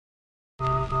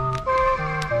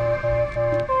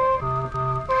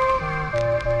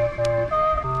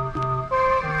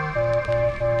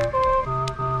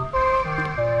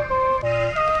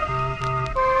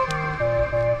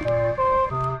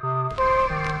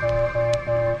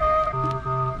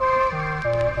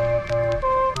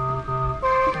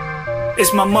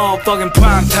It's my motherfucking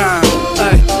prime time.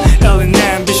 Ay, LN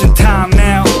ambition time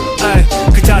now. Ay,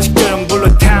 그 자식들은 불러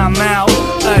time out.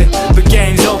 Ay, but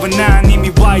game's over now.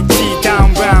 이미 YG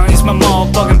down round. It's my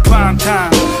motherfucking prime time.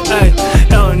 Ay,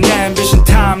 LN ambition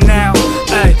time now.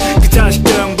 Ay, 그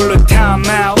자식들은 불러 time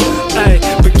out. Ay,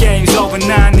 but game's over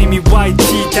now. 이미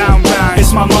YG down round.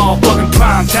 It's my motherfucking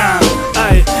prime time.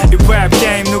 Ay, 이 rap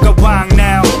game 누가 왕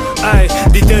now. Ay,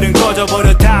 니들은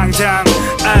꺼져버려 당장.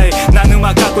 Ay, 난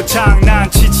음악 갖고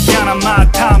장난치지 않아.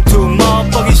 My time to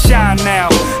motherfucking shine now.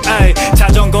 Ay,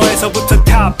 자전거에서부터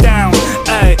top down.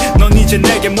 Ay, 넌 이제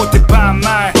내게 못해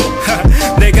반말.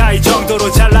 내가 이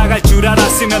정도로 잘 나갈 줄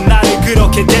알았으면 나를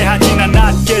그렇게 대하진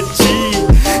않았겠지.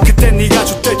 그때 네가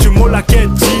족될 줄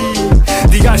몰랐겠지.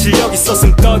 네가 실력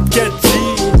있었으면 떴겠지.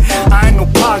 I ain't no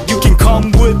pop, you can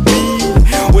come with me.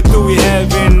 What do we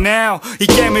have it now? 이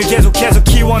게임을 계속해서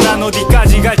키워. 난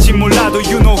어디까지 갈지 몰라도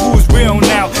You know who's real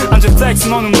now. I'm just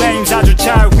flexing on them names. 아주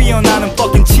잘 휘어나는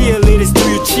fucking cheerleaders. Do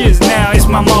you cheers now? It's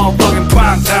my motherfucking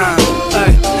prime time.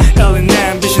 Ay, LN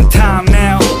ambition time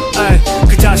now. Ay,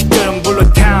 그 자식들은 불러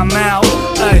time out.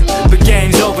 Ay, but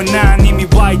game's over now. 이미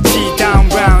YG down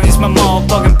round. It's my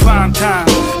motherfucking prime time.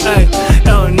 Ay,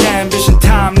 LN ambition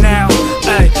time now.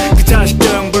 Ay, 그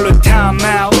자식들은 불러 time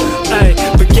out. Ay,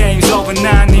 but game's over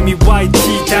now. 이미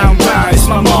YG down round. It's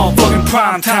my motherfucking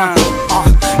prime time.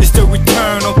 It's the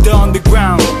return of the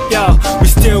underground. Yeah, we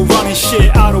still running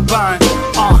shit autobahn.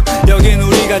 여긴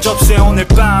우리가 접수해 오늘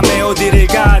밤에 어디를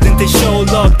가든 they show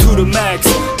love to the max.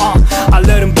 I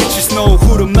let them bitches know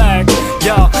who the mac.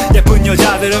 Yeah, 예쁜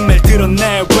여자들은 매일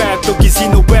들어내 랩. 또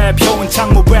기시노 랩, 효은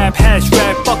창모 랩, hash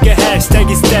rap. Fuck your hashtag,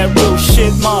 it's that real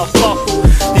shit, motherfucker.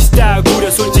 네 스타일 구려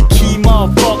솔직히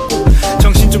motherfucker.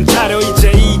 정신 좀 차려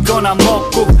이제 이거나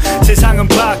먹고. 세상은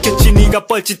바뀌었지 네가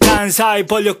뻘짓한 사이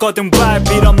벌렸거든 발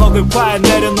빌어먹을 발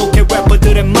내려놓게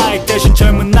래퍼들의 마이크 대신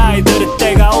젊은 나이들의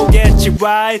때가 오겠지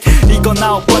right. 이건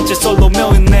 9번째 솔로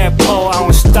millionaire flow. I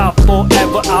won't stop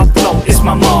forever I flow. It's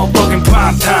my motherfucking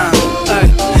prime time. Ay,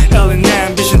 LN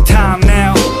ambition time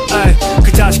now. Ay,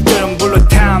 그 자식들은 불러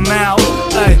time out.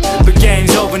 Ay, but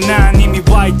game's over now. 이미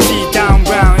YG down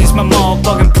round. It's my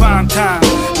motherfucking prime time.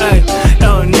 Ay,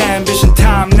 LN ambition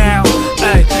time now.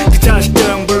 Ay, 그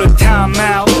자식들은 불러 time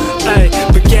out. Ay,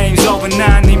 but game's over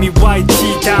now. 이미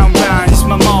YG down round. It's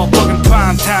my motherfucking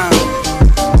prime time.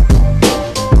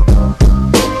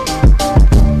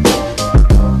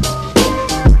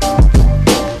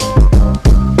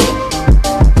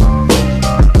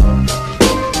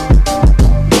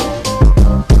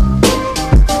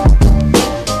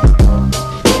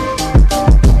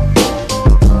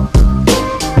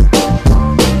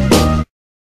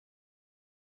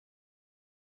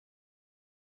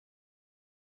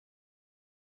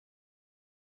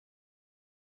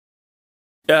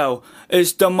 Yo,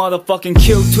 it's the motherfucking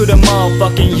Q to the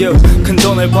motherfucking U. 큰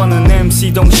돈을 버는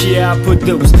MC 동시에 I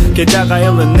produce. 게다가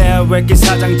Millionaire 웹기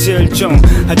사장질 중.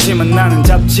 하지만 나는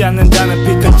잡지 않는다는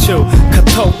피카츄.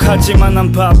 카톡하지만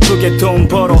난 바쁘게 돈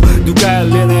벌어. 누가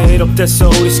열리네 일 없댔어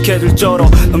우리 스케줄 쩔어.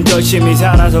 넌 열심히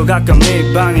살아서 가끔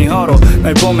입방이 헐어.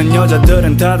 날 보면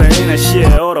여자들은 다들 이 날씨에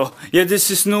얼어. Yeah,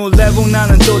 this is new level.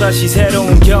 나는 또다시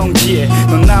새로운 경지에.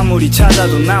 넌 아무리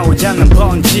찾아도 나오지 않는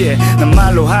번지에. 난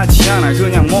말로 하지 않아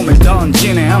그냥 몸을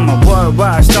던지네. I'm a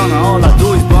worldwide stunner. All I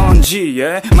do is 번지.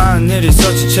 Yeah. 많은 일이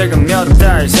있었지 최근 몇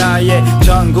달 사이에.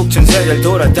 전국 전 세계를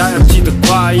돌아다녔지도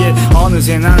quiet.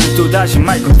 어느새 나는 또다시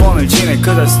마이크폰을 지내.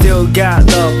 Cause I still got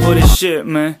love for this shit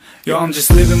man. Yo, I'm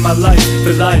just living my life.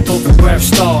 The life of a rap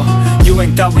star.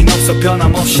 유행 따윈 없어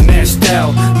변함없이 내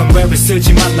style. 넌 랩을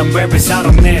쓰지만 난 랩을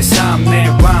살아. 내 삶, 내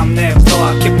rhyme, 내 flow.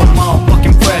 I keep on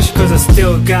motherfucking fresh. Cause I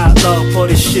still got love for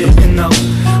this shit, you know.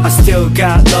 I still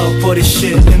got love for this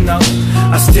shit, you know.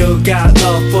 I still got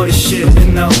love for this shit,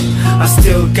 you know. I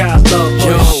still got love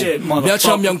for this shit, motherfucker.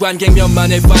 몇천 명 관객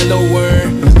몇만의 follower.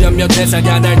 몇몇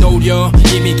회사가 날 노려.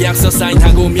 이미 계약서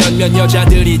사인하고 몇몇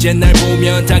여자들이 이제 날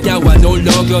보면 다가와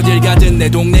놀러. 어딜 가든 내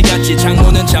동네 같지.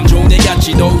 장모는 참 좋은 애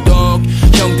같지. 도덕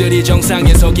형들이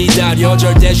정상에서 기다려.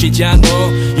 절대 쉬지 않아.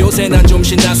 요새 난 좀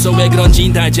신났어. 왜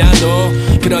그런진 알잖아.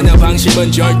 그러나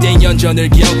방식은 절대 연전을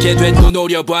기억해. 됐고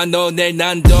노려봐 너 내일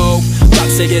난도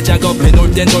빡세게 작업해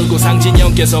놀 땐 놀고.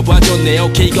 상진형께서 봐줬네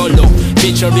오케이 걸로.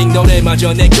 피처링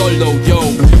노래마저 내 걸로. yo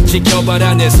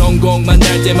지켜봐라 내 성공.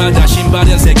 만날 때마다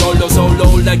신발은 새 걸로.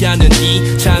 서울로 올라가는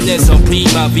이 차 안에서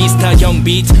프리마 비스타 형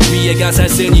비트 위에 가사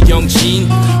쓰니 경친.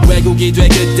 외국이 돼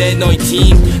그때 너희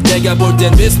팀. 내가 볼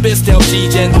땐 비슷비슷해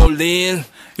이젠 볼 일.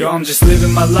 Yo, I'm just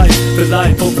living my life, the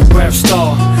life of a rap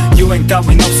star. 유행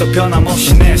따윈 없어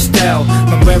변함없이 내 style.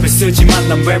 넌 랩을 쓰지만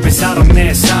난 랩을 살아.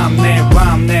 내 삶, 내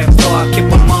rhyme, 내 flow. I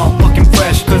keep on motherfucking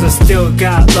fresh. Cause I still still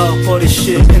got love for this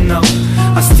shit, you know.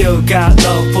 I still got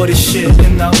love for this shit, you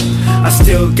know. I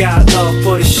still got love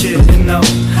for this shit, you know.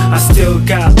 I still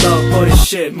got love for this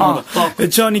shit, motherfucker.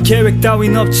 여전히 계획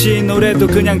따윈 없지. 노래도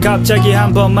그냥 갑자기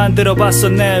한번 만들어봤어.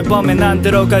 내 앨범엔 안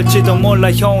들어갈지도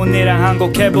몰라. 효은이랑 한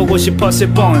곡 해보고 싶었을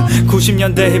뿐.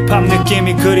 90년대 힙합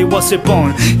느낌이 그리웠을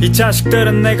뿐. 이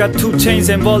자식들은 내가 2chainz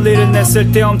앤 벌리를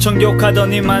냈을 때 엄청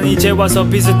욕하더니만 이제 와서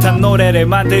비슷한 노래를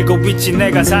만들고 있지.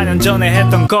 내가 4년 전에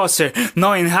했던 것을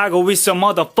너흰 하고 있어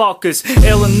motherfuckers.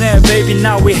 Millionaire baby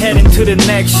now we heading to the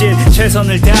next shit.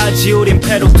 최선을 다하지 우린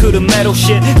pedal to the metal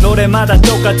shit. 노래마다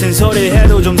똑같은 소리를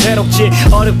해도 좀 새롭지.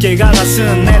 어렵게 가사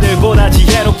쓰는 애들보다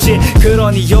지혜롭지.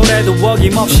 그러니 요래도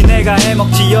어김없이 내가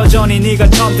해먹지. 여전히 네가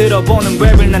처음 들어보는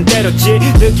랩을 난 때렸지.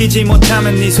 느끼지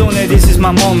못하면 네 손에 this is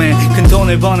my moment. 큰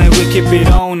돈을 버네 we keep it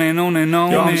on and on and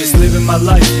on. Yo, I'm just living my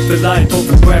life, the life of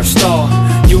a rap star.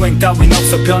 유행 따윈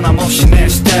없어 변함없이 내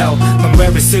style. 넌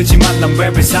랩을 쓰지만 난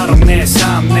랩을 살아. 내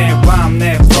삶, 내 rhyme,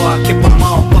 내 flow. I keep on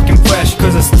motherfucking fresh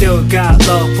cause I still got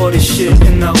love for this shit,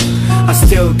 you know. I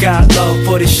still got love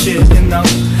for this shit, you know.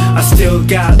 I still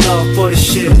got love for this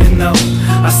shit, you know.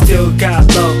 I still got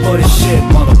love for this shit,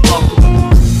 motherfucker.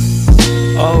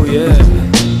 Oh yeah,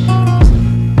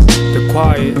 the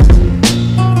Quiett,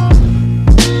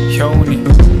 Yoni,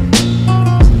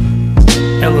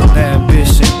 Millionaire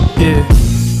ambition, yeah.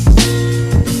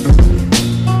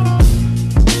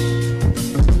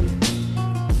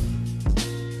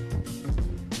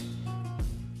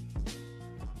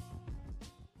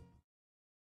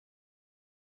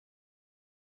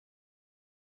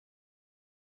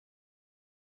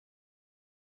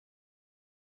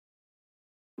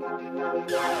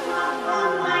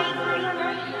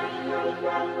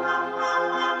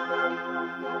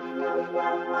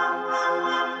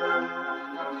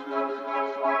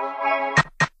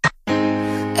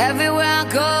 Everywhere I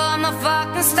go, I'm a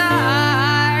fucking star.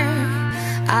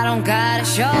 I don't gotta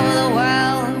show the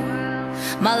world.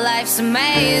 My life's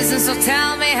amazing, so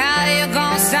tell me how you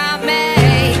gonna stop me.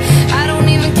 I don't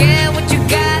even care what you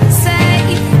gotta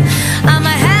say. I'ma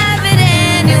have it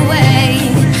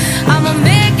anyway. I'ma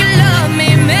make you love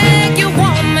me, make you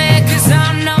want me, cause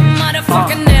I'm the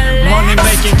motherfucking Money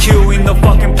making Q in the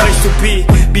fucking place to be.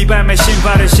 비발매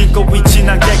신발을 신고 있지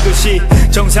난 깨끗이.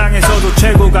 정상에서도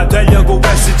최고가 되려고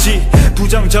애쓰지.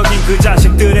 부정적인 그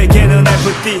자식들에게는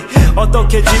FD.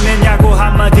 어떻게 지내냐고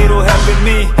한마디로 helping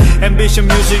me. Ambition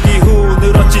music 이후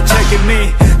늘었지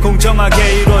책임이.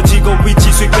 공정하게 이루어지고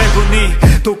있지 수익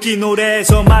배분이. 도끼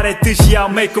노래에서 말했듯이 I'll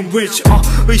make them rich.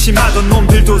 의심하던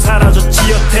놈들도 사라졌지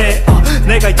여태.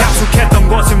 내가 약속했던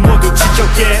것은 모두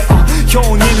지켰게.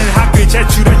 효은이는 학교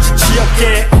제출했지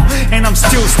지었게. And I'm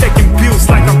still stacking bills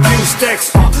like I'm bill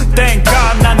stacks. Thank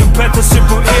God 나는 뱉었을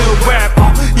뿐 ill rap.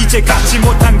 이제 갖지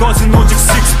못한 것은 오직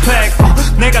six pack.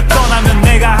 내가 떠나면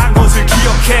내가 한 것을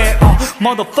기억해.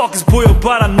 Motherfuckers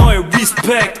보여봐라 너의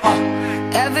respect.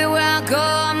 Everywhere I go,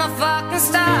 I'm a fucking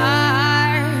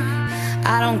star.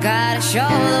 I don't gotta show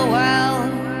the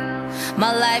world.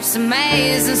 My life's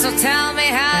amazing, so tell me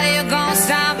how you gonna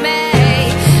stop me.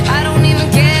 I don't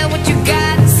even care what you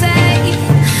gotta say.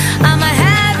 I'ma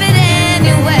have it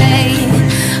anyway.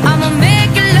 I'ma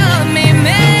make you love me,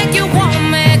 make you want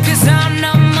me, cause I'm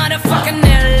the motherfucking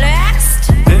illest.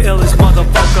 The illest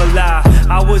motherfucker lie.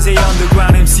 I was a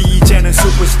underground MC 이제는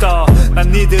superstar.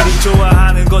 난 니들이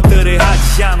좋아하는 것들을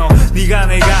하지 않아. 네가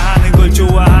내가 하는 걸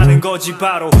좋아하는 거지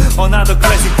바로. Another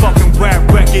classic fucking rap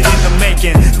record in the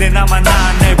making. 내 나만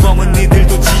나은 앨범은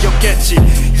니들도 지겹겠지.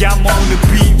 Yeah I'm on the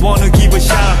beat wanna give a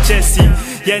shout out Jesse.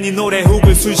 Yeah 니 노래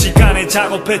훅을 순식간에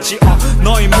작업했지.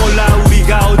 너희 몰라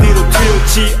우리가 어디로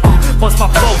튀었지. Bust my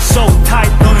flow so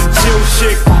tight 너는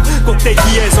지우식.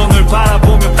 꼭대기에서 널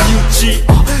바라보며 비웃지.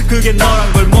 그게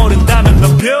너란 걸 모른다면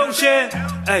넌 병신.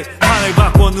 에이 하늘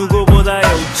바꿔 누구보다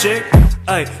일찍.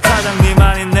 에이 사장님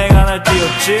아닌 내가 날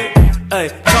띄웠지. 에이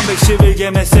 1111개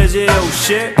메시지 oh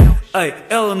shit. 에이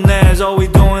Millionaire's all we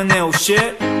doing ill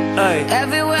shit. 에이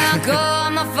Everywhere I go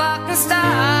I'm a fucking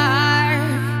star.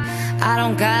 I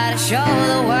don't gotta show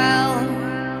the world.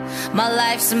 My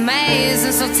life's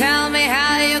amazing, so tell me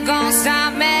how you gonna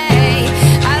stop me.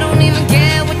 I don't even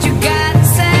care what you gotta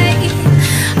say.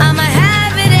 I'ma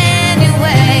have it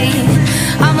anyway.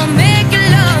 I'ma make you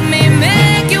love me,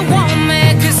 make you want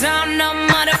me, cause I'm the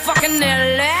motherfucking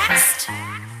illest.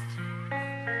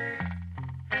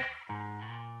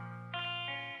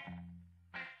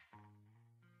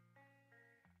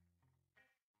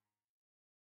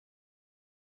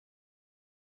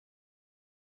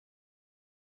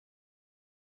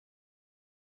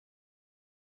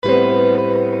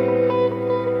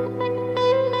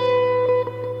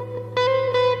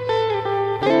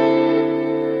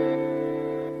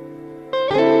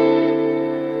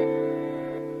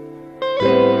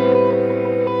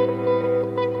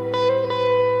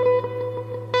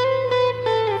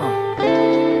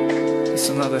 It's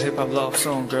another hip-hop love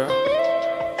song, girl.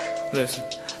 Listen.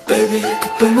 Baby, you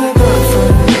could be my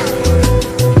girlfriend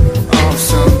or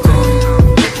something,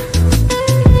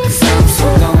 'cause I'm so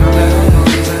lonely.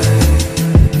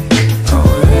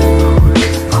 Oh yeah.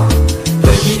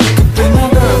 Baby, you could be my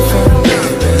girlfriend,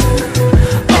 baby,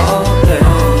 all day,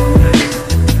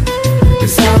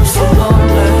 'cause I'm so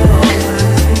lonely.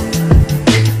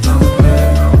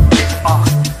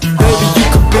 Baby, you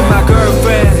could be my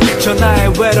girlfriend. 전화에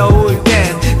외로울 땐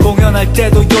공연할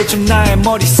때도 요즘 나의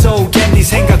머릿속엔 네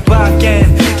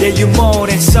생각밖엔 Yeah, you more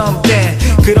than something.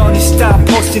 그러니 stop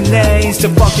posting 내 insta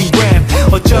fucking gram.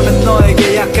 어쩌면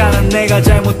너에게 약간은 내가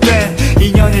잘못된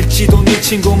인연일지도 네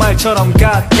친구 말처럼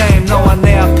goddamn. 너와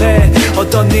내 앞에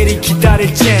어떤 일이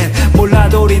기다릴진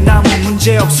몰라도 우린 아무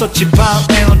문제 없었지.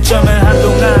 밤엔 어쩌면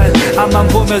한동안 앞만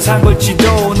보며 산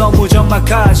걸지도. 너무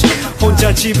적막하지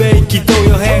혼자 집에 있기도.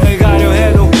 여행을 가려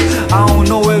해도 I don't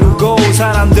know where to go.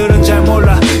 사람들은 잘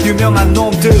몰라 유명한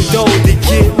놈들도 네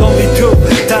길 only two.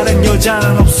 다른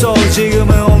여자는 없어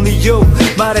지금은 only you.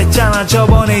 말했잖아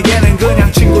저번에게는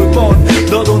그냥 친구일 뿐.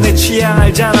 너도 내 취향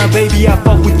알잖아 baby I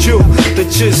fuck with you.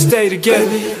 Let's just stay together.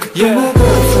 Baby, you could be my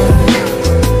girlfriend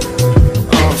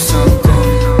or something,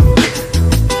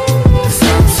 'cause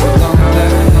I'm so lonely.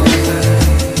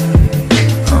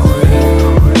 Oh yeah.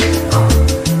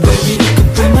 Baby, you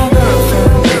could be my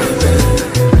girlfriend, baby,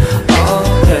 all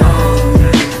day,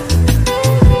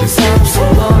 'cause I'm so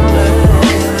lonely.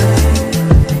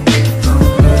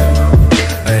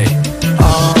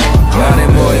 말해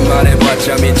뭐해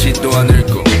말해봤자 믿지도 않을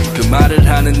거. 그 말을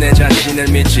하는 내 자신을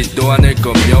믿지도 않을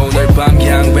거며 오늘 밤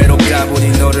그냥 외롭다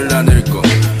보니 너를 안을 거.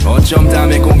 어쩜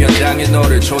다음에 공연장에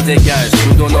너를 초대할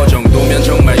수도. 너 정도면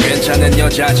정말 괜찮은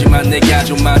여자지만 내가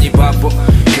좀 많이 바빠.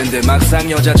 근데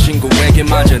막상 여자친구에게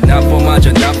맞아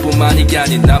나뿐만이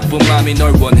아닌 나쁜 맘이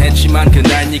널 원했지만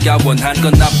그날 네가 원한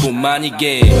건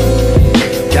나뿐만이게.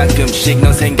 가끔씩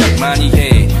너 생각 많이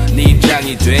해. 네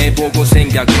입장이 돼보고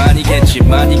생각 많이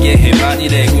했지만 이게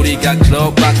해만이래. 우리가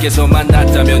클럽 밖에서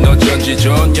만났다면 어쩐지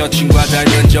좋은 여친과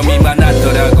닮은 점이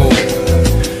많았더라고.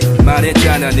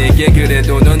 말했잖아 내게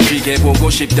그래도 넌 쥐게 보고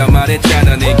싶다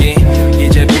말했잖아 내게.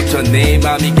 이제부터 내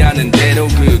맘이 가는 대로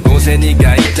그곳에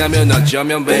네가 있다면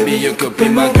어쩌면 baby you could be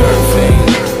my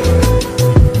girlfriend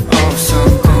Or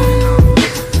something,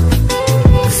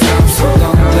 'cause I'm so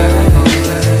lonely.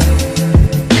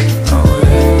 Oh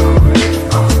yeah.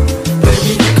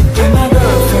 Baby, you could be my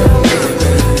girlfriend,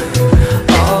 baby,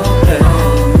 all day.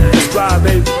 That's right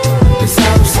baby. 'Cause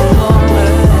I'm so lonely.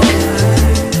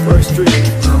 First Street.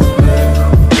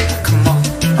 Come on.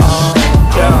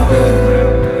 Yeah.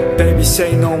 Baby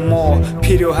say no more.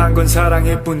 필요한 건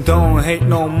사랑일 뿐 don't hate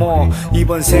no more.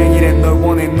 이번 생일엔 널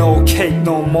원해 no cake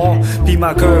no more. Be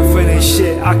my girlfriend and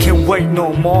shit I can't wait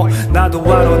no more. 나도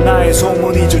알아 나의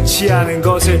소문이 좋지 않은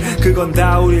것을. 그건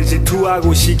다 우릴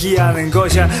질투하고 시기하는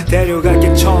것이야.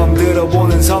 데려갈게 처음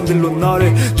들어보는 섬들로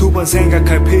너를. 두 번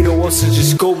생각할 필요 없어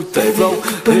just go with the flow.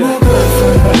 Baby, you could be my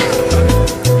girlfriend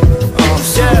or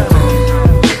something,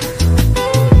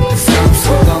 'cause I'm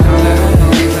so lonely.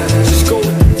 Just go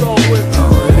with the flow with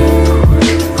me.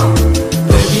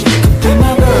 Baby, you could be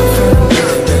my girlfriend,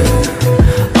 baby,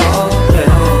 all day.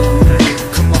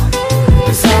 Come on.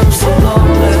 'Cause I'm so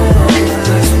lonely.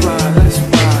 Let's ride, let's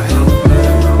ride.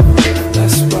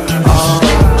 Let's ride.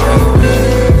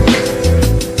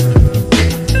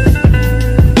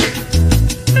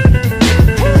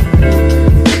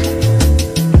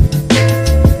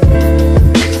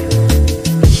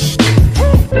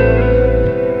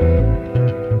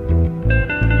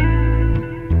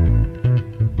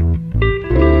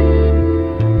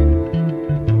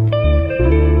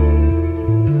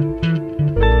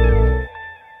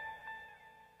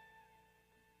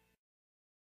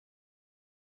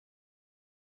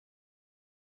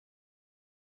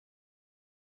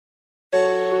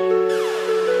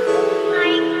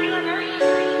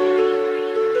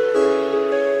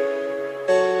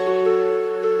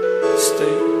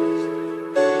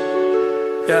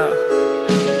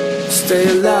 Stay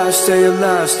alive, stay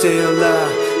alive, stay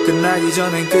alive. 끝나기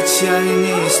전엔 끝이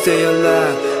아니니 stay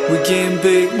alive. We getting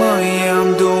big money, yeah,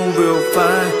 I'm doing real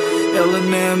fine.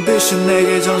 Element ambition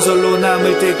내게 전설로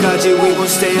남을 때까지 we gon'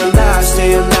 stay alive,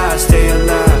 stay alive, stay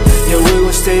alive. Yeah, we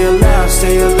gon' stay alive,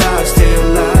 stay alive, stay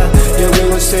alive. Yeah, we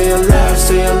gon' stay alive,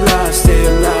 stay alive, stay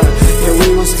alive. Yeah, we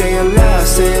gon' stay alive,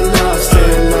 stay alive,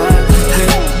 stay alive.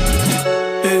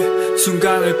 Yeah,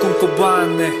 순간을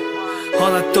꿈꿔봤네.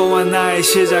 허나 또 하나의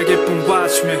시작일 뿐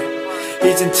watch me.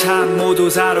 이젠 참 모두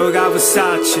사러 가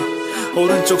Versace.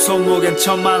 오른쪽 손목엔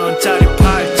 1000만원짜리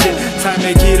팔찌.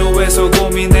 삶의 기로에서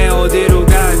고민해 어디로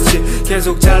갈지.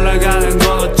 계속 잘 나가는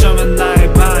건 어쩌면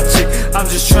나의 반칙.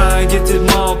 trying to get this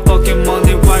motherfucking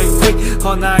money right quick.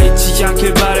 허나 잊지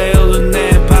않길 바래. 얼른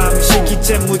내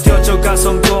밤시기째 무뎌져가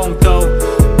성공도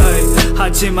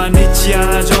하지만 잊지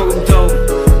않아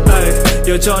조금도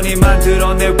여전히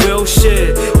만들어내 real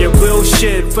shit. Yeah real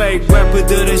shit. Fake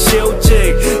래퍼들은 실직.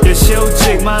 Yeah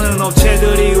실직. 많은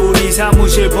업체들이 우리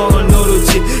사무실 번호를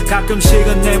누르지.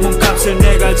 가끔씩은 내 몸값을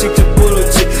내가 직접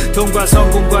부르지. 돈과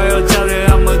성공과 여자를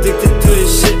I'm addicted to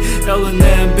this shit. 얼른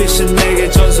내 ambition 내게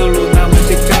전설로 남을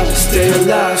때까지 Stay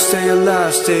alive, stay alive,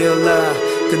 stay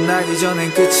alive. 끝나기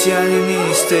전엔 끝이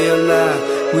아니니 Stay alive.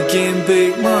 We getting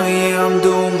big money, yeah I'm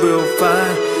doing real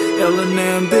fine. 얼른 내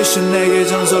ambition 내게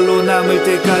전설로 남을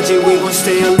때까지 We gon'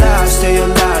 stay alive, stay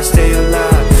alive, stay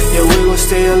alive. Yeah we gon'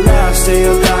 stay alive, stay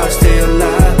alive, stay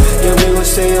alive. Yeah we gon'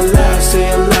 stay alive, stay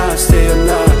alive, stay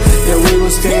alive. Yeah we gon'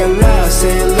 stay alive,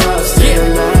 stay alive, stay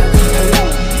alive.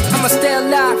 I'ma stay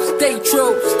alive, stay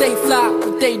true, stay fly,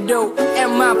 what they do.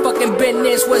 And my fucking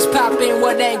business, what's poppin',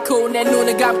 what ain't cool. 내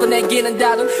눈을 감고 내기는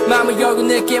다도 마음을 열고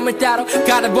느낌을 따로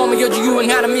가다 보면 요즘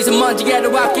유행하는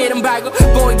미세먼지에도 앞길은 밝고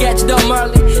보이겠지 더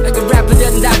멀리. 여기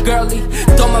래퍼들은 다 girly.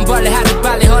 돈만 벌래 하지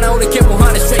빨리 허나 우리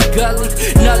기본하는 straight gully.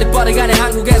 널리 뻗어가는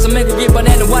한국에서 미국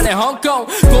이번에는 원해 홍콩.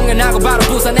 공연하고 바로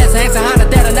부산에서 행사하는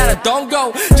때는 나는 don't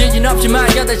go. 지진 없지만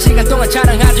 8시간 동안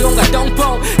촬영하지 온갖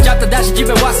똥폼. 잡다 다시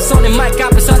집에 와서 손에 마이크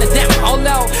앞에 서는 damn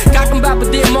홀로. 가끔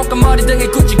바쁘디 목과 머리 등에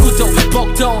굳이 구토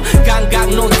복통.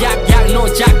 감각 no 약약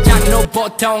no 작작 no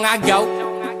보통 I go.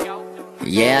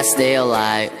 Yeah I stay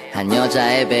alive. 한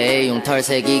여자의 배에 흉털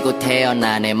새기고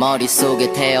태어나 내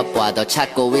머릿속에 태엽과도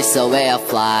찾고 있어 where I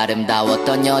fly.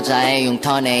 아름다웠던 여자의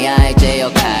흉터내야의 제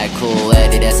역할.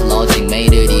 코엘이라서 로직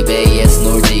메이들이 베이에서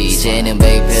놀지. 이제는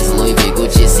베이프에서 루이비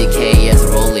구찌 CK에서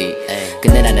롤리.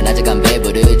 근데 나는 아직 안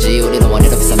배부르지. 우리는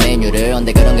원해도 비싼 메뉴를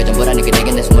언제 그런 게 전부라니까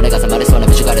내겐 내 숨물에 가서 말해서 하나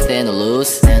비추가를 때 no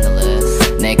lose.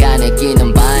 내가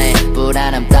느끼는 바에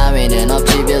불안함 따위는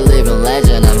없지. Believing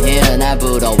legend I'm here. 날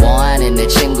부러워하는 내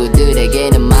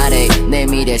친구들에게는 말해. 내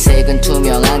미래색은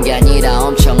투명한 게 아니라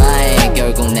엄청 하얘.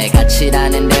 결국 내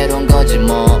가치라는 대로인 거지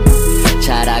뭐.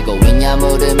 잘하고 있냐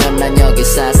물으면 난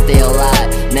여기서 still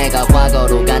alive. 내가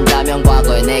과거로 간다면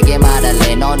과거에 내게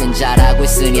말할래. 너는 잘하고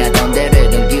있으냐 넌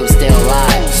대를 넘기고 still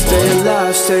alive. Stay alive,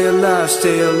 stay alive,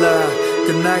 stay alive.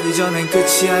 끝나기 전엔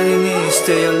끝이 아니니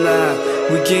Stay alive.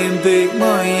 We getting big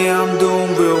money, yeah I'm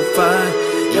doing real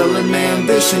fine. 얼른 내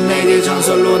ambition 내게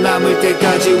전설로 남을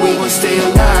때까지 We gon' stay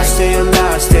alive, stay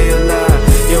alive, stay alive.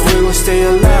 Yeah we gon' stay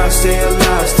alive, stay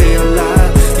alive, stay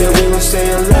alive. Yeah we gon' stay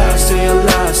alive, stay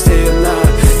alive, stay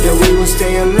alive. Yeah we gon'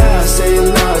 stay alive, stay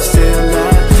alive, stay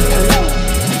alive.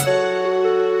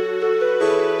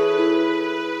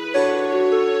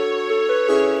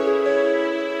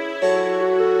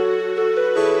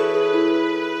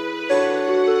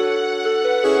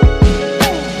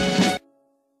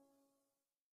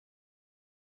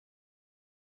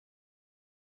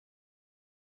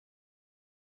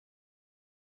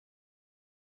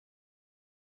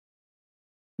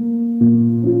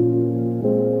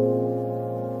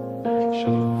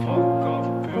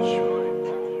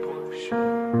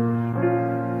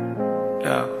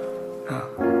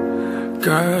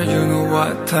 Girl, you know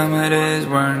what time it is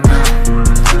right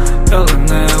now.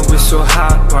 Illinois, we so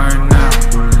hot right now.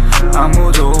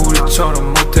 아무도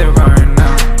우리처럼 못해 right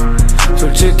now.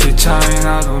 솔직히 차이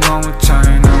나도 너무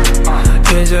차이 나.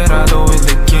 이제라도 이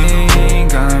느낌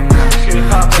가능해.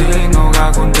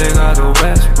 지노가 군대 가도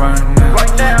best right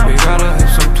now. We gotta have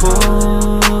some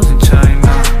tours in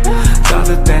China.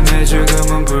 따뜻해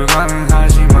지금은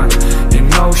불가능하지만 You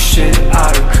know shit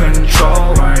out of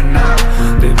control right now.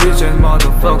 The bitch ass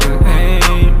motherfucker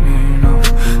ain't me no.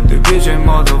 The bitch ass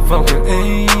motherfucker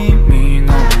ain't me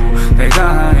no.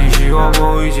 내가 하니 쉬워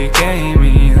보이지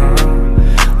게임이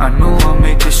I know I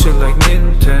make this shit like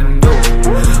Nintendo.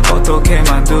 어떻게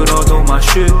만들어도 my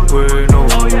shit will know.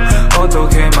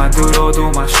 어떻게 만들어도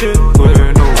my shit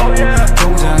will know.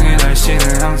 통장의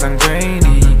날씨는 항상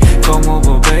grainy. Come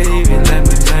over baby let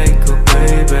me make a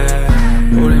baby.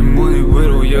 우린 문이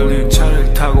위로 열린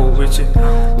차를 타고 있지.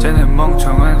 쟤네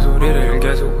멍청한 소리를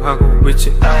계속하고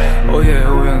있지. Oh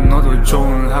yeah 너도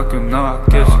좋은 학교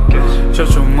나왔겠지.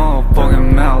 Shut your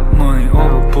motherfucking mouth money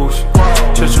over bullshit.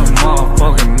 Shut your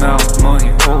motherfucking mouth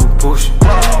money over bullshit.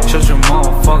 Shut your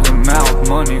motherfucking mouth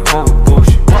money over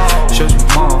bullshit. Shut your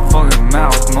motherfucking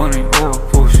mouth money over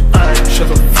bullshit. Shut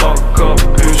the fuck up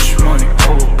bitch money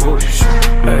over bullshit.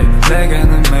 Hey,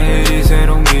 내게는 매일이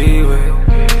새로운 기회.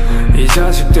 이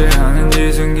자식들 하는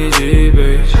짓은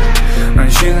기집애. 난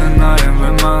쉬는 날엔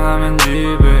웬만하면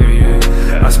집에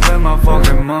yeah. I spend my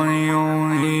fucking money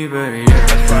on eBay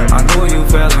yeah. I know you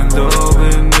fell in love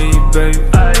with me babe.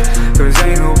 Cause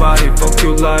ain't nobody fuck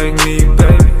you like me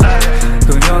baby.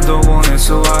 그녀도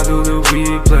원해서 I do the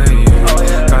replay.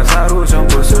 가사로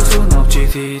전부 쓸 순 없지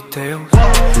details.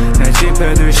 내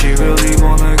집애들씨 really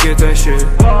wanna get that shit.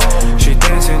 She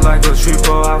dancing like a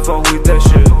stripper, I fuck with that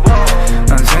shit.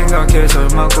 난 생각해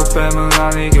설마 꼭 뺨은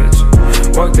아니겠지.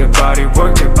 Work that body,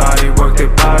 work that body, work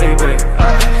that body, baby.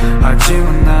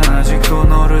 하지만 난 아직도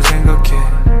너를 생각해.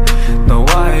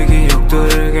 너와의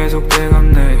기억들을 계속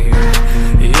되감네.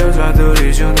 이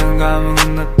여자들이 주는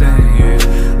감흥은 nothing.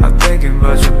 I'm thinking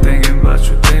about you, thinking about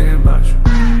you, thinking about you.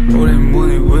 우린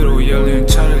문이 위로 열린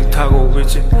차를 타고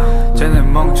있지. 쟤네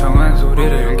멍청한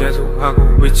소리를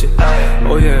계속하고 있지.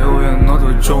 Oh yeah, oh yeah,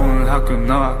 너도 좋은 학교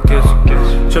나왔겠지.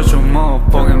 Shut your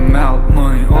motherfucking mouth,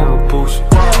 money over bullshit.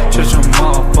 Shut your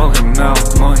motherfucking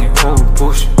mouth, money over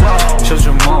bullshit. Shut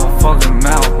your motherfucking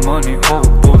mouth, money over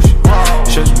bullshit.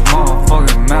 Shut your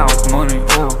motherfucking mouth, money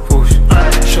over bullshit.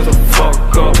 Shut the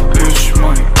fuck up, bitch,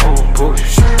 money over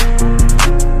bullshit.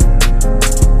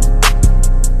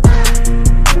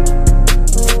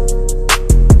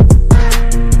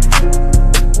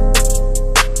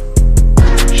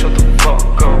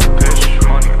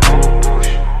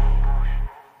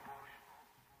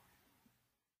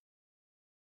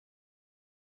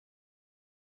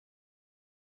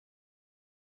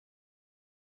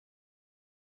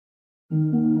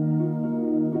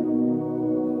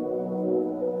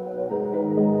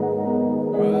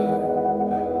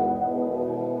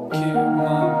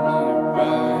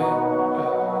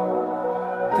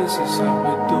 This is how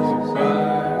we do it, right?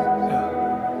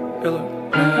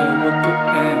 Millionaire, we put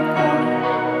in on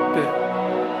it.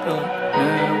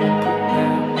 Millionaire, we put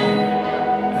in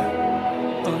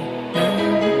on it.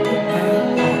 Millionaire, we put in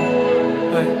on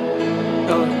it.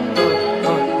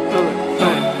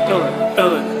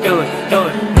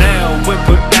 Now we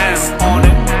put in on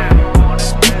it.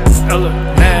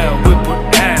 Now we put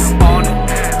in on it.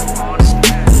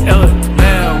 Now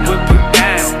we put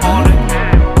in on it.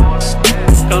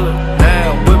 Now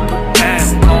we put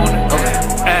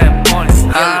in on it.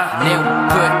 Now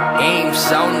put aims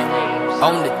on it.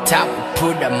 On the top we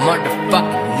put our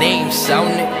motherfucking names on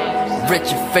it.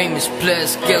 Rich and famous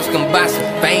plus skills can buy some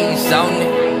fangs on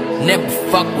it. Never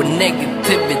fuck with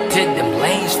negativity, them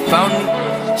lanes phony.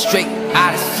 Straight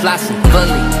out of slots and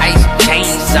fully ice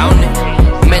chains on it.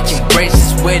 Matching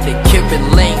braces with the Cupid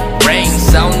link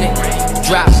rings on it.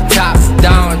 Drop top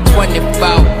down,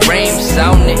 24 frames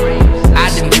on it.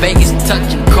 Out in Vegas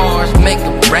touching cars, make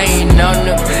it rain on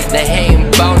them. They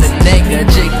ain't bone a nigga,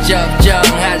 jig jump jump.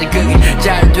 How to cook it,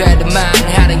 잘 돼도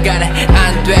망하는 거는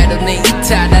안 돼도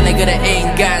니타. 나는 그래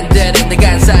인간들은 내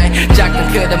간사해.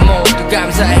 작은 크다 모두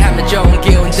감사해. 하면 좋은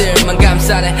기운들만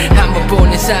감사해. 한번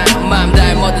보는 사람 마음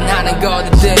다해 뭐든 하는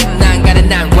거들. 난 가는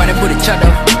난관에 부딪혀도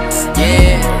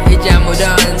yeah. 이제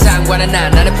아무런 상관은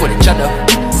나는 부딪혀도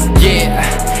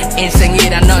yeah.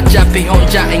 인생이란 어차피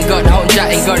혼자인 걸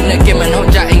느낌은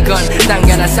혼자인 건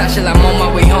당연한 사실. I'm on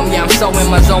my way home, yeah I'm so in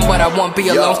my zone. But I won't be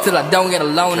alone, still I don't get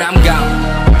alone, I'm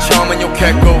gone. 처음엔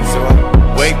욕했고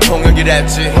왜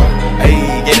통역이랬지.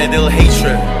 에이 얘네들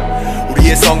hatred.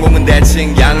 우리의 성공은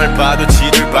대칭 양을 봐도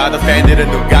지를 봐도 팬들은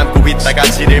눈 감고 있다가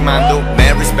지릴만도.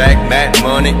 Man respect, mad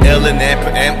money, illin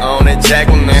FM on it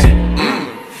재고네.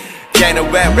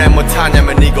 걔는 왜 랩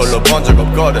못하냐면 이걸로 번 적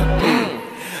없거든.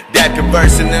 대표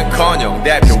verse는커녕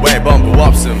대표 앨범도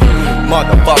없음.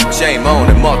 Motherfucker shame on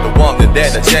it. 뭣도 없는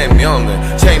데다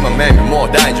재미없는 체이만 매면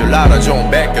뭐다인 줄 알아. 좀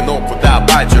뺏겨놓고 다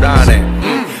발 줄 아네.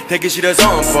 되기 싫어서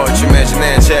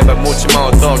unfortunate. 제발 묻지마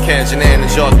어떻게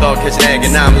지내는지 어떻게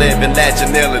지내긴 I'm living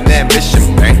legend illin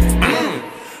ambition man.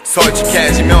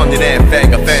 솔직해지면 니네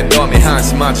팬가 팬덤이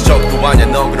한심한지 적도 아냐.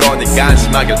 넌 그러니까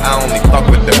안심하길 I only fuck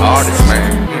with the artists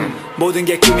man. 모든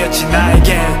게 꿈이었지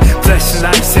나에겐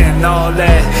Flashlights and all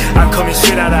that I'm coming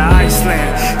straight out of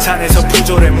Iceland 산에서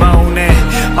부조를 모으네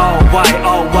All white,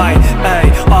 all white, ay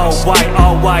All white,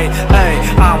 all white, ay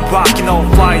I'm rocking all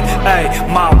white, ay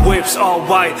My whip's all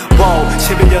white, wow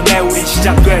 11년에 우리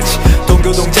시작됐지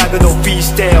동교동 작은 오피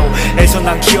스테일 에서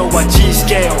난 키워와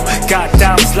G-scale Got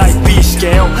downs like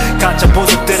B-scale 가짜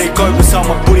보석들을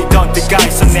걸고서만 부리던 때가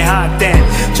있었네 한땐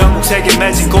전국 세계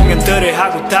매진 공연들을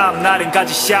하고 다음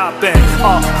날엔까지 샤핑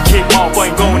keep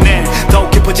motherfucking going in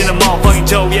더욱 깊어지는 motherfucking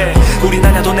joe yeah 우린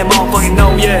아냐 돈의 motherfucking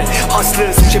no yeah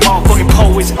Hustlers 숨쉬 motherfucking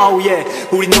poets oh yeah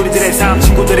우린 우리들의 삶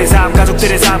친구들의 삶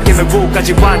가족들의 삶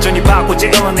깨물고까지 완전히 바꿔지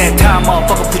illness time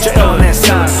motherfucker put your illness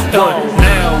on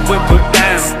now we put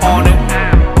down on it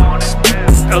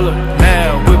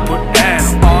now we put down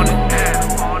on it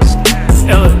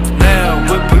now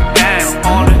we put down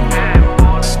on it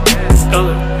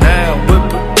now we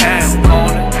put down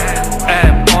on it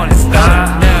and on it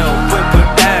now we put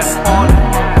down on it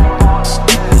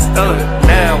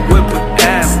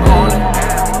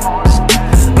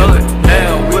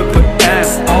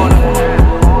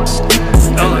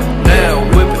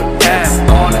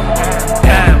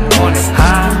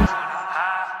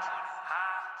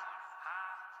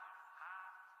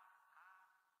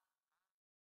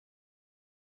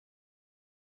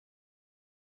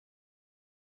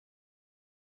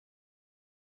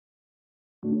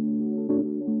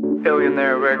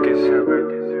Millionaire records. The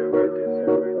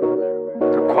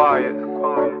Quiett.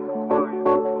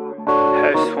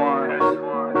 S1.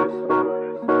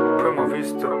 Primo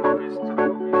Vista.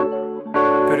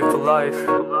 Beautiful Life.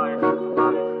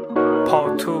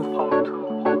 Part 2.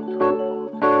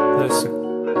 Listen.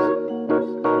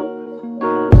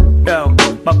 Yo,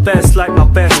 my best like my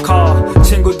best car.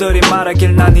 친구들이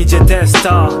말하길 난 이제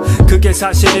대스타. 그게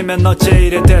사실이면 어째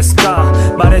이래 됐을까.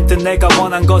 말했듯 내가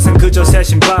원한 것은 그저 새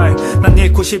신발. 난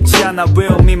잃고 싶지 않아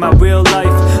real me my real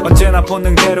life. 언제나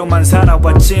본능대로만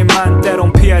살아왔지만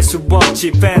때론 피할 수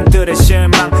없지 팬들의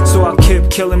실망. So I keep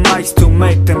killing mics to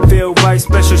make them feel right.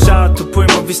 Special shout out to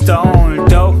Primo Vista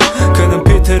오늘도. 그는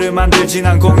비트를 만들지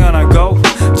난 공연하고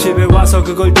집에 와서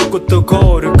그걸 듣고 또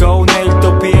고르고 내일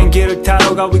또 비행기를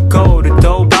타러 가 we go to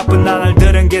do. 바쁜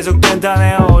나날들은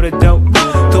계속된다네 올해도.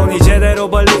 돈이 제대로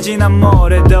벌리진 않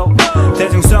뭐래도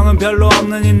대중성은 별로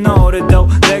없는 이 노래도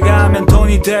내가 하면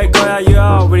돈이 될 거야 you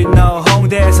already know.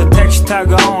 홍대에서 택시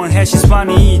타고 온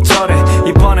해시스완이 이절에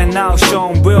이번엔 now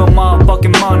show real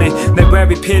motherfucking money. 내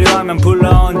랩이 필요하면 불러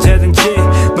언제든지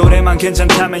노래만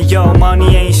괜찮다면 yo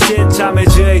money ain't shit.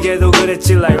 자매즈에게도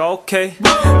그랬지 like okay.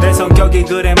 내 성격이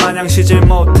그래 마냥 쉬질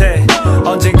못해.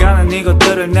 언젠가는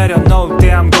이것들을 내려놓을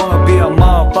때 I'm gonna be a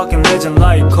motherfucking legend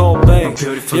like Kobe. My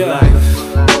beautiful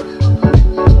life.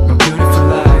 My beautiful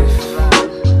life.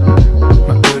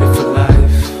 My beautiful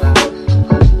life.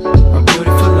 My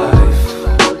beautiful life.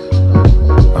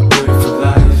 My beautiful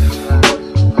life.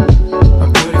 My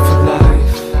beautiful life.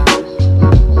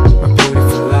 My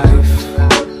beautiful life.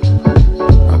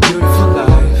 My beautiful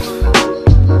life.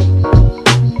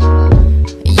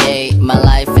 Yeah, my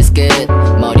life is good.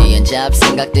 머리엔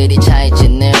잡생각들이 차있지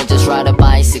늘 just ride a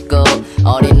bicycle.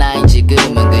 어린아이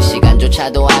지금은 그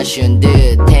시간조차도 아쉬운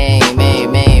듯해.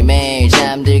 매일매일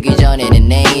잠들기 전에는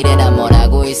내일에나 뭘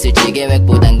하고 있을지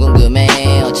계획보단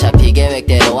궁금해. 어차피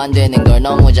계획대로 안 되는 걸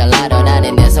너무 잘 알아.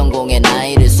 나는 내 성공의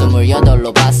나이를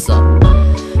 28로 봤어.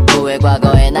 후회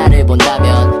과거의 나를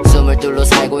본다면 22로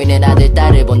살고 있는 아들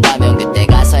딸을 본다면 그때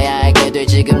가서야 알게 될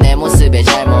지금 내 모습의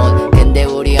잘못. 근데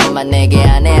우리 엄마 내게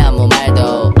안 해 아무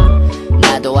말도.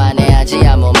 나도 안 해야지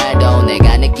아무 말도.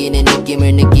 내가 느끼는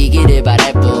느낌을 느끼기를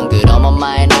바랄 뿐. 그럼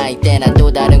엄마의 나이 때 난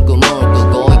또 다른 꿈을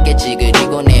꾸고 있겠지.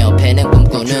 그리고 내 옆에는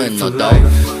꿈꾸는 너도. My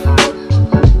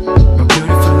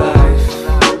beautiful life.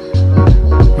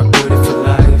 My beautiful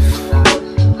life.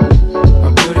 My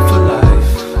beautiful life.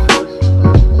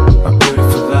 My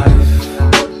beautiful life.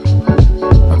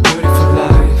 My beautiful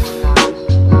life.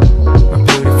 My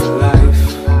beautiful life.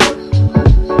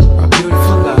 My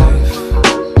beautiful life.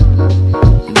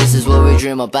 This is what we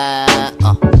dream about.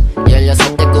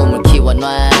 16대 꿈을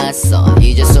키워놨어.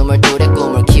 이제 22의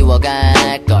꿈을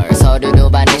키워갈걸.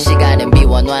 32반의 시간은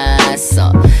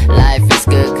비워놨어. Life is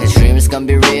good cause dreams gon'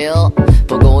 be real.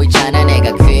 보고 있잖아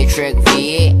내가 quick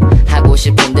위에. 하고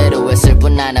싶은 대로 했을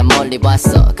뿐 나는 멀리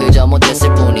봤어. 그저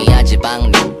못했을 뿐이야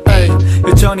지방님.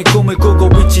 여전히 꿈을 꾸고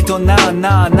있지 더 나아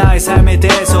나의 삶에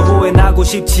대해서 후회나고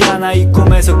싶지 않아. 이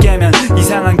꿈에서 깨면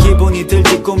이상한 기분이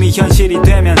들지. 꿈이 현실이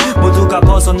되면 모두가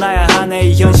벗어나야 하네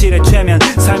이 현실의 최면.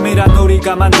 삶이란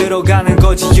우리가 만들어가는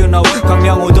거지 you know.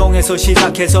 광명우동에서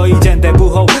시작해서 이젠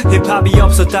대부호. 힙합이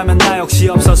없었다면 나 역시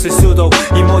없었을 수도.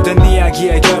 이 모든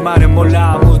이야기의 결말은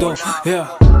몰라 아무도 yeah.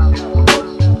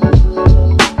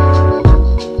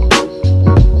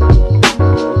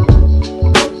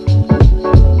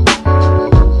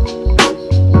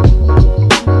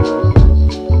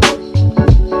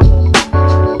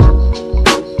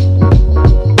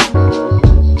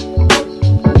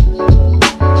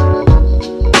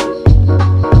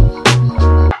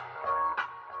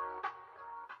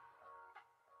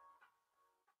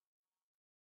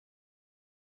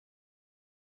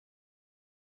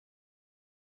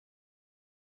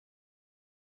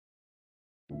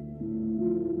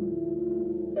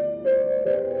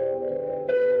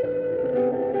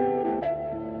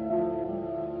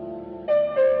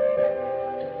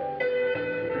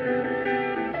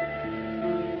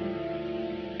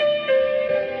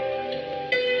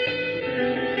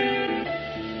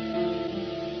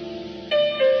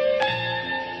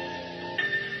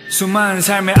 수많은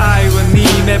삶의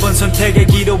아이러니 매번 선택의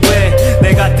기도해.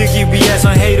 내가 뜨기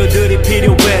위해선 헤이터들이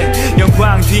필요해.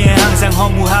 영광 뒤엔 항상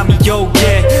허무함이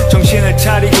요괴. 정신을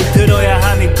차리고 들어야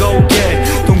하는 고개.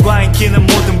 돈과 인기는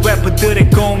모든 래퍼들의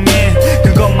고민.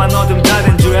 그것만 얻으면 다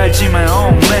된 줄 알지만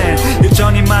oh man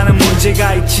여전히 많은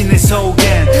문제가 있지 내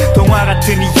속엔. 동화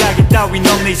같은 이야기 따윈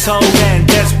없네 이 속엔.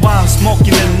 That's why I'm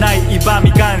smoking at night. 이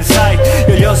밤이 가는 사이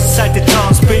 16살 때처럼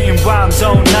spitting rhymes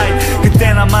all night.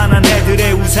 그땐 하나만한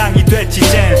애들의 우상이 됐지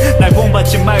젠 날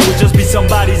본받지 말고 just be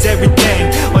somebody's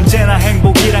everything 언제나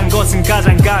행복이란 것은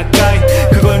가장 가까이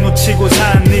그걸 놓치고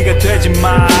사는 네가 되지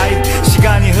마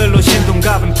시간이 흘러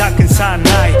신동갑은 다 큰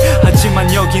사나이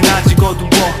하지만 여긴 아직 어두워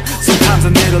Sometimes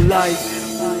I need a light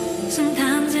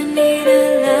Sometimes I need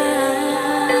a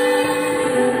light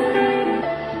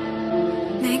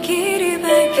내 길을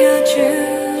밝혀줘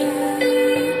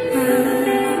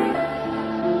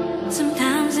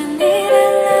Sometimes I need a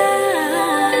light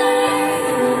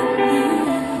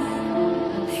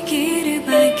내 길을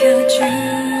밝혀줘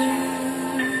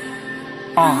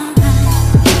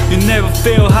You never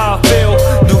feel how I feel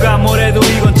누가 뭐래도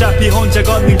이건 어차피 혼자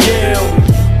걷는 길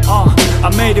I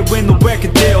made it with no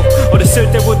record deal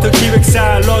어렸을 때부터 기획사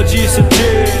알러지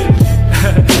있었지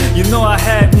You know I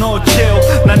had no chill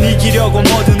난 이기려고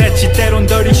뭐든 했지 때론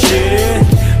dirty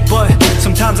shit But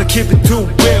sometimes I keep it too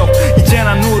real 이제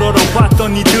난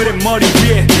우러러봤던 이들의 머리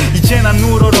위에 이제 난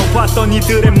우러러봤던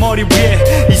이들의 머리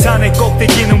위에 이 산의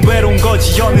꼭대기는 외로운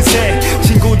거지 어느새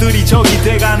친구들이 적이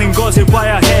돼가는 것을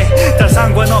봐야 해 다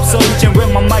상관없어 이젠 when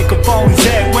my microphone's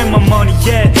at when my money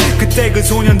at 그때 그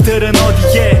소년들은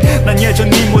어디에 난 예전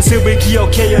네 모습을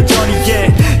기억해 여전히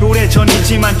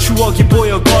오래전이지만 추억이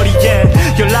보여 거리엔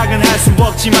연락은 할 수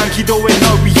없지만 기도해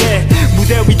널 위해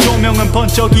무대 위 조명은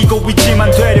번쩍이고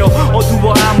있지만 되려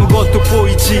어두워 아무것도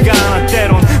보이지가 않아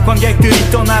때론 관객들이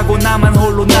떠나고 나만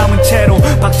홀로 남은 채로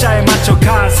박자에 맞춰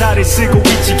가사를 쓰고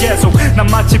있지 계속 난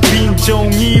마치 빈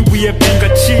종이 위에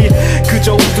뱀같이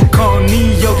그저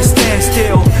우두커니 여기 stand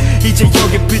still 이제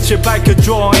여기 빛을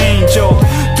밝혀줘 angel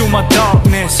through my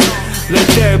darkness let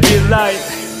there be light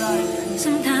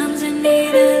Sometimes I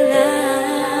need a light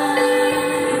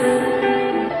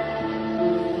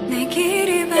내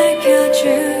길을 밝혀줘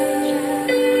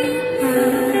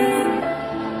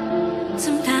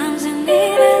Sometimes I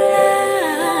need a light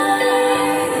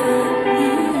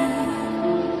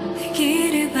내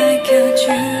길을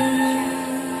밝혀줘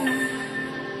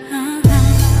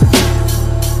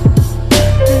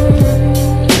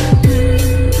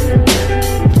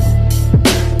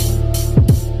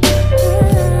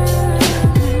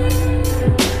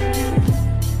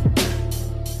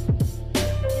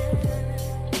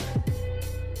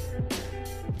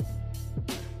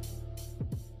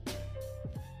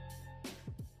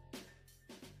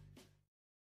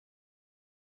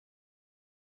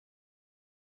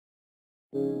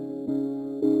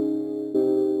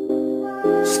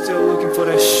Still looking for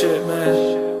that shit, man.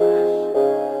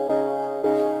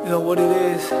 You know what it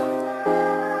is?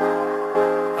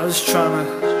 I'm just trying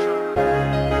to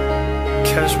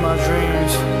catch my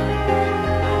dreams.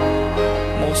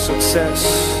 More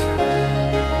success,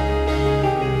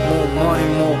 more money,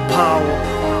 more power.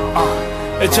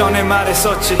 예전에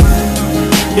말했었지.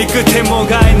 이 끝에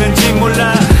뭐가 있는지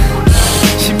몰라.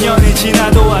 10년이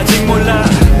지나도 아직 몰라.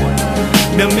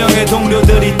 몇 명의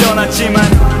동료들이 떠났지만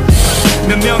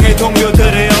몇 명의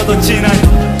동료들을 얻었지 난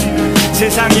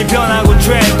세상이 변하고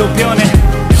트렌드도 변해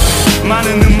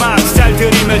많은 음악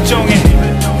스타일들이 멸종해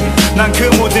난 그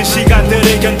모든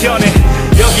시간들을 견뎌내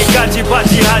여기까지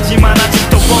봤지 하지만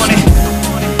아직도 뻔해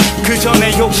그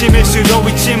전에 욕심일 수도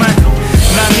있지만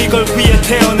난 이걸 위해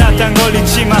태어났단 걸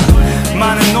잊지마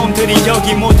많은 놈들이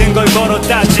여기 모든 걸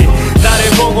걸었다지 나를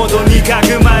보고도 네가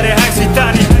그 말을 할 수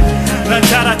있다니 난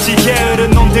자랐지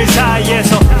게으른 놈들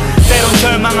사이에서 때론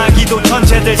절망하기도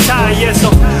천재들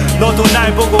사이에서 너도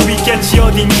날 보고 있겠지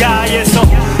어딘가에서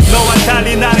너와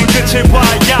달리 나는 끝을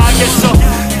봐야겠어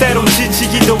때론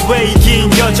지치기도 왜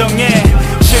이긴 여정에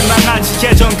실망하지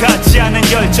예전 같지 않은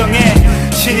열정에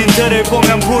신인들을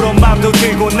보면 부러운 맘도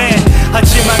들곤 해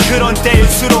하지만 그런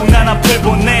때일수록 난 앞을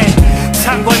보내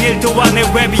상관 1도 안 해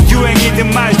랩이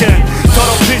유행이든 말든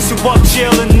더럽힐 수 없지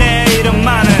얼른 내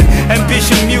이름만은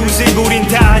Ambition music 우린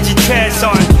다 하지 최선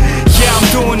Yeah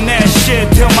I'm doing that shit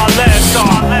till my last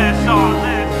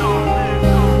song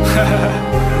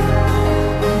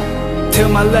Till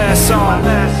my last song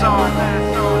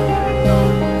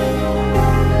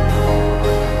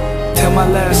Till my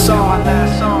last song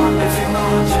If you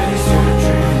wanna chase your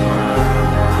dream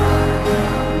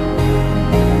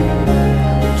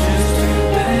Just to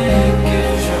think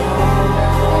it's yours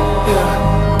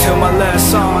Yeah Till my last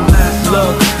song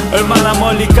Look 얼마나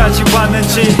멀리까지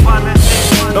왔는지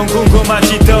넌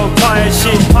궁금하지 더욱 화해시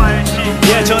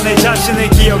예전의 자신을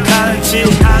기억하는지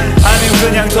아님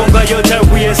그냥 돈과 여자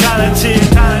위에 사는지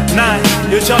난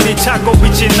여전히 찾고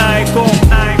있지 나의 꿈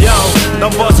Yo 넌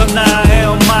벗어나야 해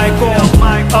on my 꿈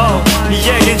이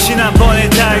얘긴 지난번에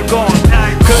달고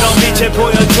그럼 이제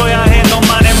보여줘야 해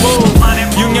너만의 move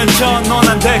년 전 넌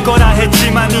안 될 거라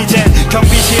했지만 이젠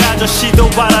경비실 아저씨도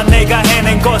봐라 내가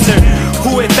해낸 것을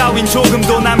후회 따윈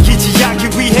조금도 남기지 않기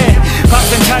위해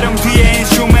밤샘 촬영 뒤에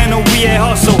인스트루멘트 위에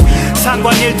헛소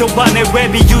상관 1도 반 내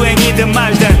랩이 유행이든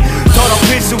말든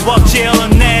더럽힐 수 없지 얼른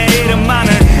내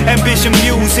이름만은 Ambition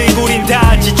Music 우린 다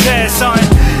알지 최선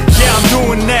Yeah I'm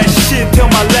doing that shit till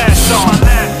my last song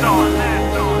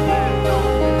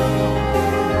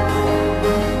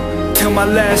Till my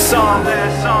last song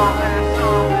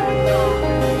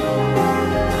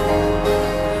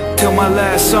Till my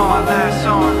last song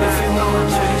If you wanna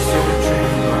chase your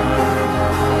dream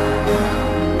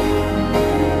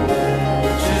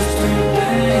just do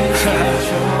things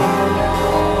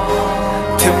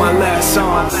till my last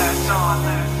song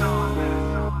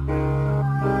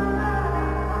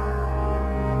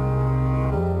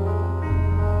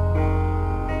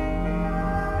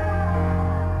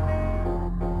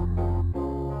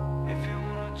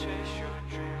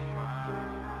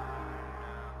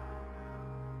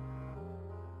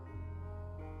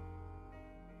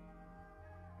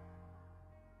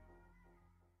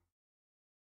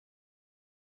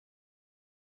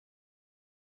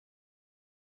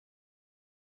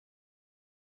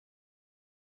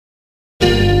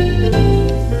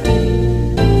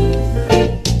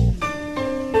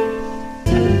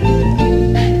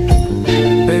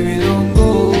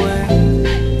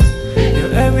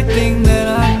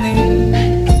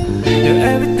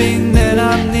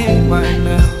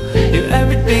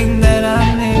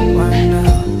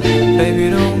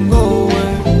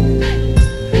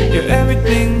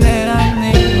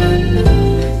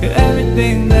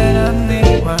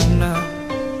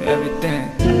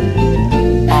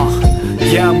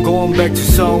back to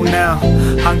Seoul now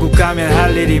한국 가면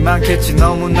할 일이 많겠지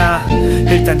너무나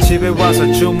일단 집에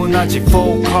와서 주문하지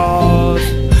focus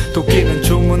도끼는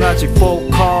주문하지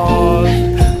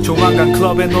focus 조만간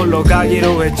클럽에 놀러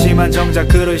가기로 했지만 정작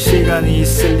그럴 시간이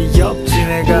있을 리 없지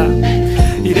내가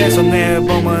이래서 내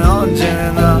앨범은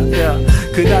언제나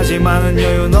yeah. 그다지 많은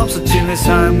여유는 없었지 내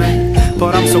삶에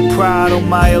But I'm so proud of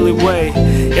my LA way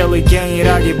LA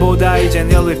gang이라기보다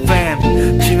이젠 LA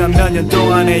fam 지난 몇 년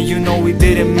동안에 you know we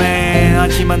did it man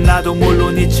하지만 나도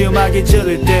물론 이쯤 음악이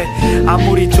들릴 때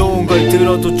아무리 좋은 걸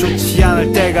들어도 좋지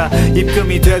않을 때가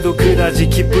입금이 돼도 그다지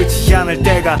기쁘지 않을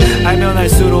때가 알면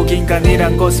알수록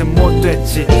인간이란 것은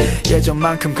못됐지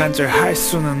예전만큼 간절할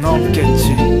수는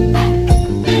없겠지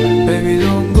Baby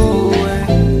don't go away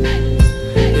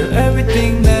You're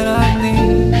everything that I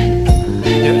need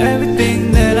You're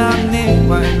everything that I need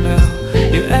right now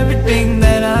You're everything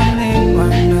that I need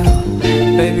right now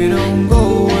Baby don't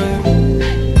go away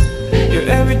You're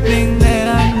everything that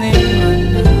I need right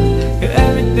now You're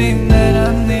everything that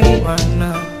I need right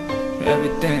now You're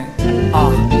everything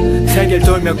세계를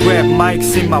돌며 grab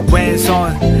mics in my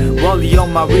왼손 Rollie on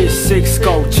my wrist, 6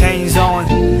 gold chains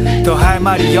on 더 할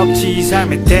말이 없지 이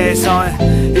삶의 대선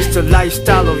It's the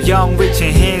lifestyle of young, rich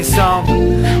and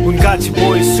handsome 운같이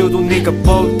보일 수도 네가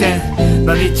볼 땐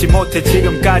난 잊지 못해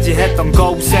지금까지 했던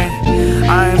고생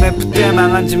IMF 때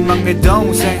망한 집 막내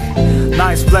동생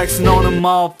Nice flexing on the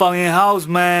motherfucking house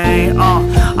man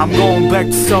I'm going back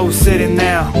to Seoul City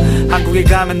now 한국에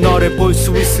가면 너를 볼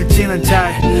수 있을지는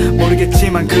잘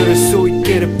모르겠지만 그럴 수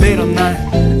있기를 빌어 난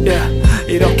yeah.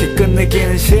 이렇게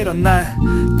끝내기는 싫어 난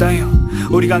Damn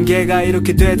우리 관계가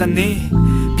이렇게 되다니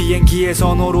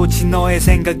비행기에선 오로지 너의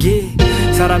생각이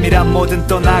사람이란 뭐든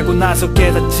떠나고 나서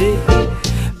깨닫지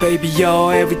Baby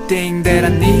you're everything that I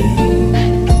need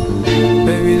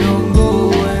Baby don't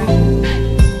go away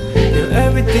You're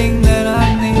everything that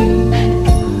I need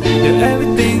You're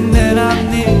everything that I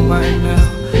need right now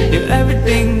You're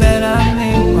everything that I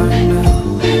need right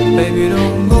now Baby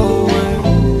don't go away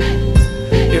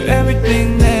You're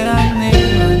everything that I need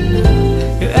right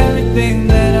now You're everything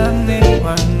that I need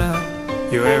right now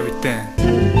You're everything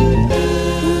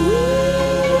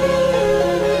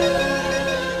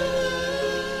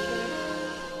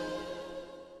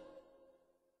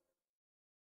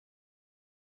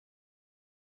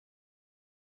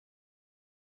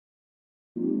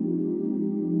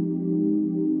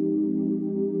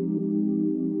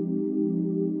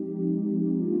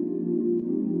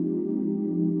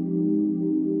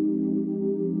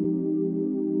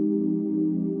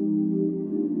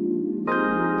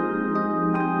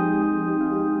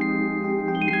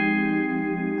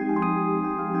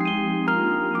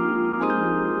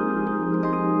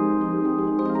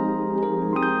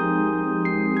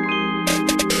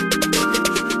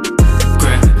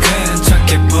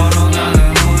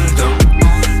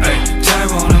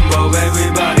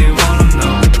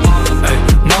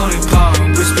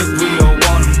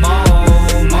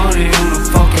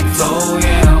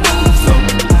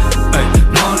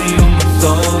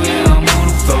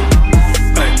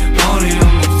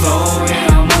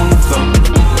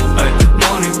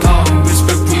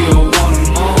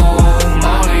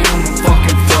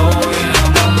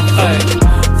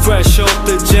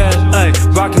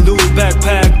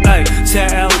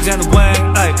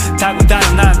타고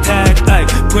다닌 난 택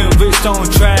Putting wrist on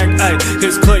track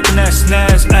His click next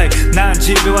next 난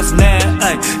집에 와서 내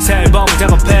새 앨범을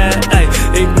작업해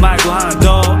이거 말고 하나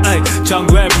더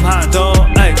정규 앨범 하나 더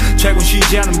최근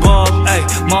쉬지 않은 법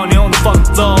Money on the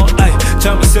fucking floor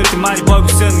젊었을 때 많이 벌고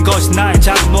쓰는 것이 나의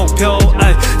작은 목표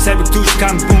새벽 2시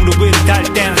강풍로 위를 달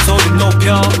때는 소리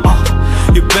높여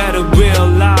You better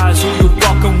realize who you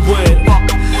fucking with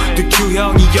The Q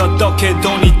형이 어떻게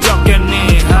돈이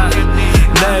적겠니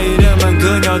내 이름은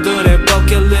그녀들의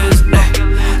bucket list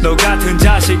너 같은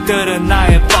자식들은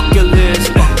나의 bucket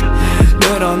list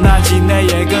늘어나지 내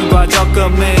예금과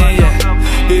적금이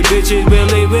These bitches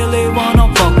really really wanna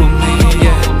fuck with me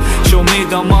Show me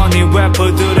the money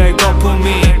래퍼들의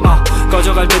거품이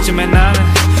꺼져갈 때쯤에 나는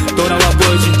돌아와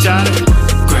보여 진짜는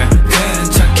꽤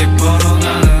괜찮게 벌어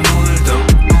나는 오늘도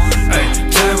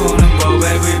잘 보는 법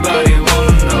everybody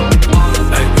wanna know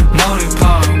Money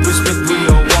power respect we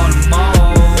all want more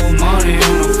Money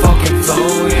on the fucking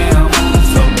floor yeah I'm on the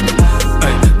floor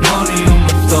Money on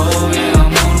the floor yeah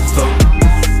I'm on the floor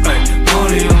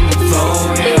Money on the floor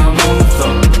yeah I'm on the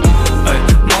floor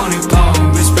Money power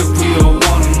respect we all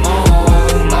want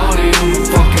more Money on the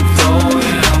fucking floor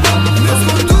yeah I'm on the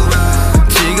floor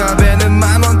지갑에는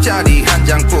만원짜리 한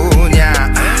장뿐이야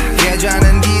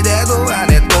계좌는 기대도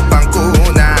안해 또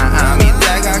빵꾸나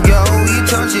이때가 겨우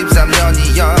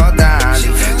 2013년이었다니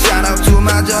Shout out to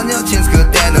my 전 여친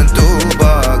그때는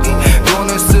뚜벅이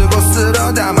돈을 쓰고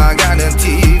쓸어 담아가는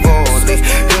티보디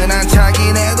흔한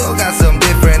차긴 해도 got some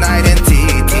different identity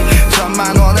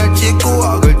 1000만원을 찍고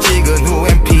억을 찍은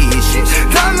후엔 PC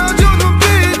달라주는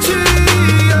빛이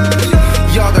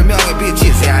 8명의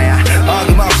빛이 새야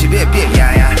어김없이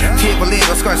빗빗야야 티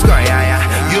벌리고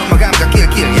스컬스컬야야 유머 감각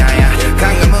낄낄야야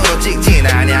강음으로 찍진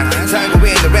않냐 살고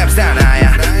있는 랩스타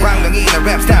나야 광명이나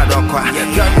랩스타 덕화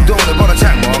결국 돈을 벌어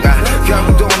창모가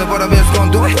결국 돈을 벌어면서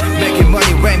곤도 Making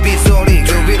money rain 빗소리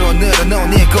그 위로 늘어놓은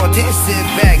니코틴 Sit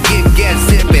back 깊게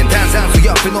sipping 탄산수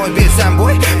옆에 놓인 비싼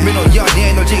보이 민호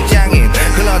연예인 너 직장인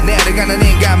흘러 내려가는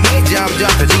인간미 점점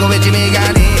터지고 외침이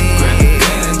가니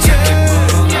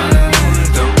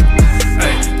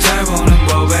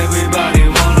Everybody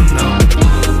wanna know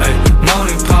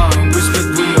Money, power, respect,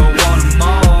 we all want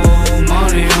more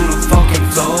Money on the fucking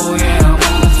floor, yeah, I'm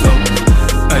on the floor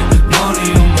Money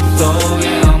on the floor,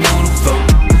 yeah, I'm on the floor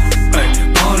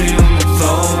Money on the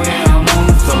floor, yeah, I'm on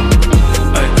the floor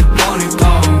Money,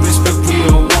 power, respect, we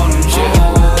all want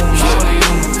more Money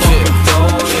on the fucking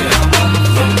floor, yeah, I'm on the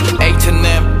floor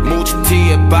H&M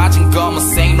무지티에 빠진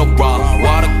검은색 no wrong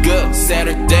What a good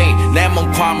Saturday 내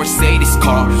몸과 Mercedes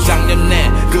car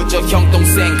작년에 그저 형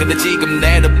동생 근데 지금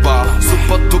내려봐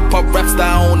슈퍼 두퍼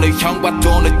랩스타 오늘 형과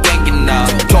돈을 땡기나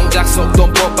통장 속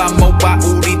돈 뽑아 모아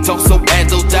우리 덕소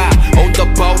애들 다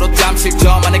오더보로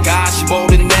잠실점 안에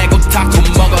가시보를 내고 타코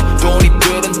먹어 돈이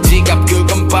들은 지갑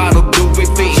그건 바로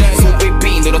Louis V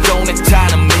수입이 늘어 돈에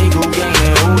타는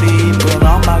미국인의 우리 이쁜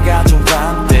엄마가 좀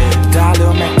반대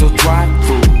달려 맥도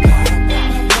드라이브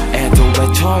애도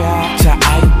외쳐야 자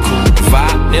아이쿠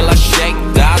바닐라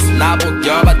쉐이크 다스 나보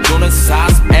열받주는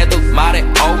사스 애들 말해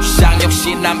오샹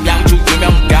역시 남양주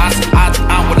유명 가수 아직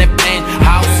안 원해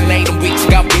펜하우스 내 이름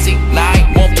위치가 busy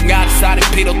night 몸뚱아리 살이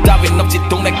필요 따윈 없지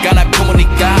동네가 날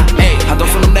품으니까 한도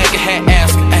손은 내게 해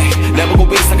ask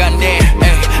내보고 이사갔네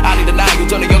아니다 나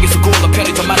유전은 여기서 굴러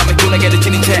편의점 하나면 두네개를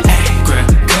지닌 채 꽤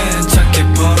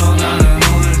괜찮게 벌어 나는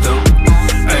오늘도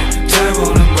잘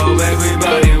보는 법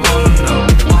everybody wanna know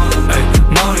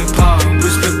Money, power,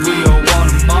 respect, we all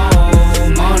want more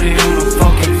Money on the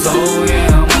fucking floor,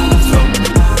 yeah, I'm on the floor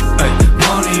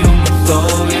Money on the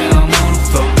floor, yeah, I'm on the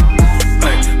floor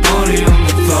Money on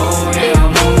the floor, yeah,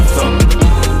 I'm on the floor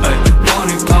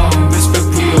Money, power, respect,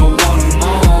 we all want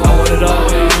more I want it all,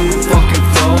 yeah, on the fucking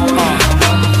floor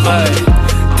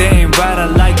Damn right, I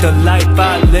like the life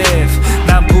I live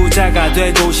난 부자가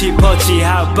되고 싶었지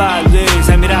how 빨리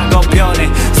삶이란 건 편해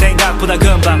생각보다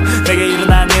금방 내게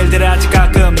일어난 일들을 아직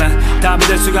가끔 난 담이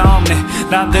될 수가 없네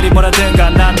남들이 뭐라든가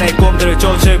난 내 꿈들을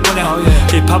쫓을 뿐이야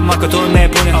힙합만큼 돈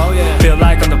내뿐이야 Feel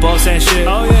like I'm the boss and shit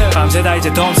밤새다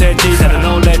이제 돈 샜지 다들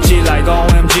놀랬지 like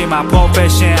OMG my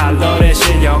profession I love that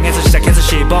shit 0에서 시작해서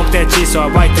 10억 됐지 So I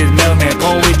write this millionaire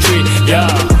poetry yeah